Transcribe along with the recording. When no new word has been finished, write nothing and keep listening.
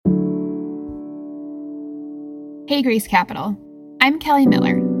Hey Grace Capital, I'm Kelly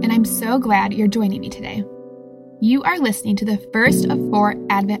Miller, and I'm so glad you're joining me today. You are listening to the first of 4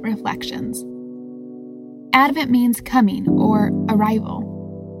 Advent Reflections. Advent means coming or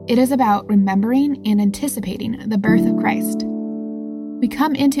arrival. It is about remembering and anticipating the birth of Christ. We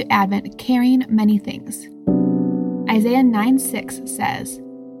come into Advent carrying many things. Isaiah 9:6 says,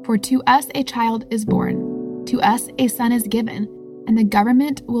 "For to us a child is born, to us a son is given, and the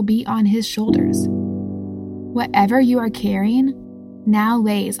government will be on his shoulders." Whatever you are carrying now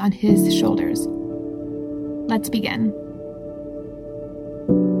lays on his shoulders. Let's begin.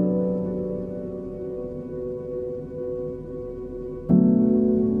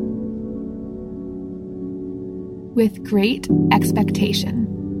 With great expectation,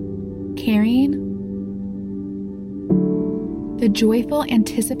 carrying, the joyful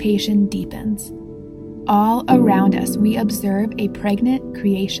anticipation deepens. All around us, we observe a pregnant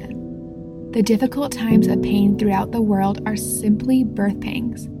creation. The difficult times of pain throughout the world are simply birth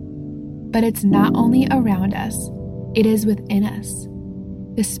pangs. But it's not only around us, it is within us.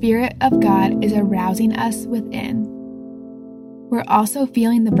 The Spirit of God is arousing us within. We're also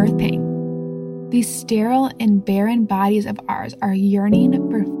feeling the birth pain. These sterile and barren bodies of ours are yearning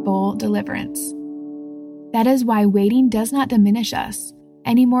for full deliverance. That is why waiting does not diminish us,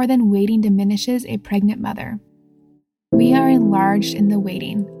 any more than waiting diminishes a pregnant mother. We are enlarged in the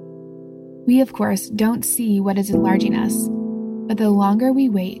waiting. We, of course, don't see what is enlarging us, but the longer we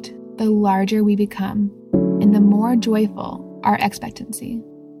wait, the larger we become, and the more joyful our expectancy.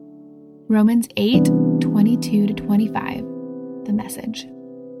 Romans 8:22-25, the Message.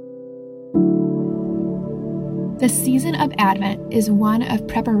 The season of Advent is one of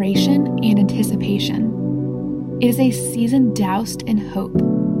preparation and anticipation. It is a season doused in hope,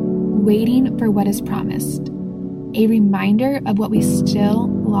 waiting for what is promised, a reminder of what we still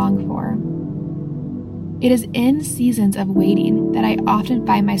long for. It is in seasons of waiting that I often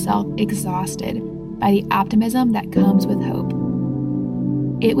find myself exhausted by the optimism that comes with hope.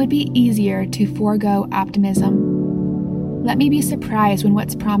 It would be easier to forego optimism. Let me be surprised when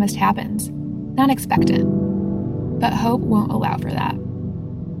what's promised happens, not expectant. But hope won't allow for that.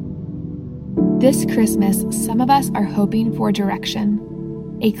 This Christmas, some of us are hoping for direction,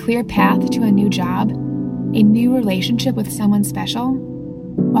 a clear path to a new job, a new relationship with someone special,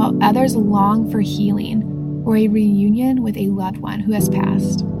 while others long for healing or a reunion with a loved one who has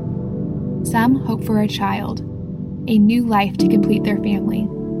passed. Some hope for a child, a new life to complete their family.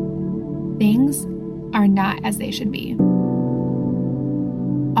 Things are not as they should be.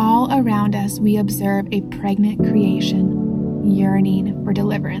 All around us, we observe a pregnant creation yearning for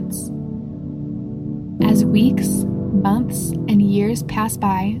deliverance. As weeks, months, and years pass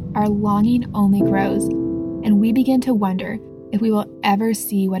by, our longing only grows, and we begin to wonder if we will ever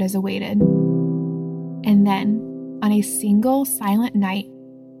see what is awaited. And then, on a single silent night,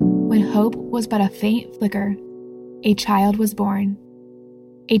 when hope was but a faint flicker, a child was born.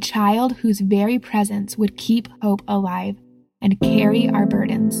 A child whose very presence would keep hope alive and carry our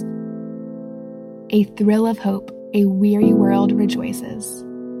burdens. A thrill of hope, a weary world rejoices.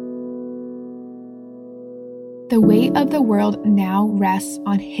 The weight of the world now rests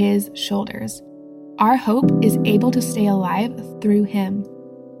on his shoulders. Our hope is able to stay alive through him.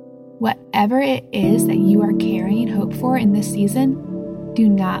 Whatever it is that you are carrying hope for in this season, do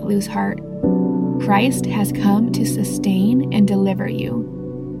not lose heart. Christ has come to sustain and deliver you,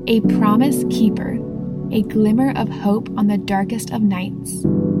 a promise keeper, a glimmer of hope on the darkest of nights.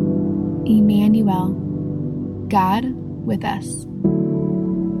 Emmanuel, God with us.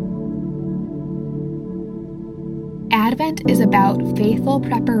 Advent is about faithful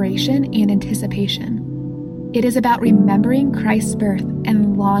preparation and anticipation. It is about remembering Christ's birth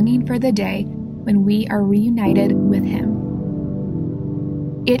and longing for the day when we are reunited with Him.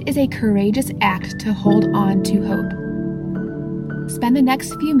 It is a courageous act to hold on to hope. Spend the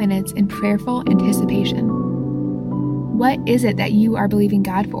next few minutes in prayerful anticipation. What is it that you are believing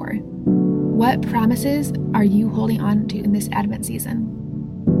God for? What promises are you holding on to in this Advent season?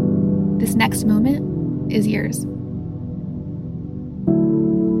 This next moment is yours.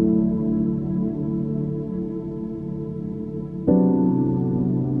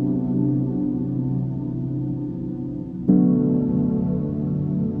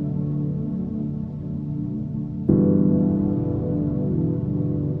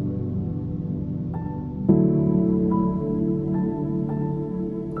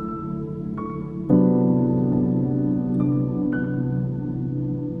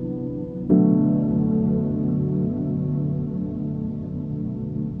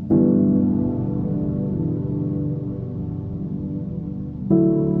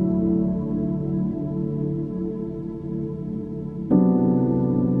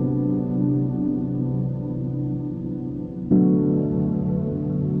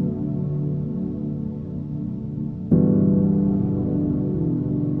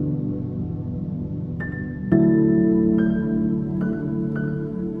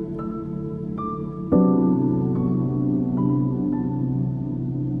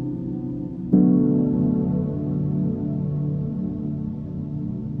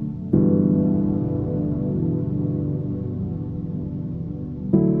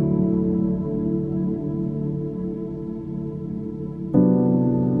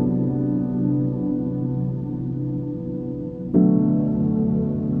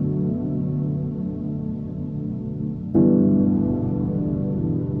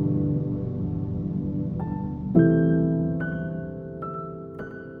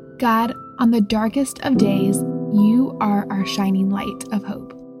 God, on the darkest of days, you are our shining light of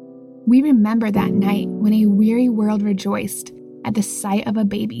hope. We remember that night when a weary world rejoiced at the sight of a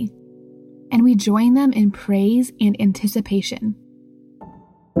baby, and we join them in praise and anticipation.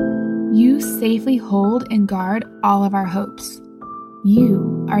 You safely hold and guard all of our hopes.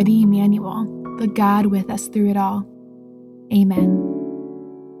 You are the Emmanuel, the God with us through it all. Amen.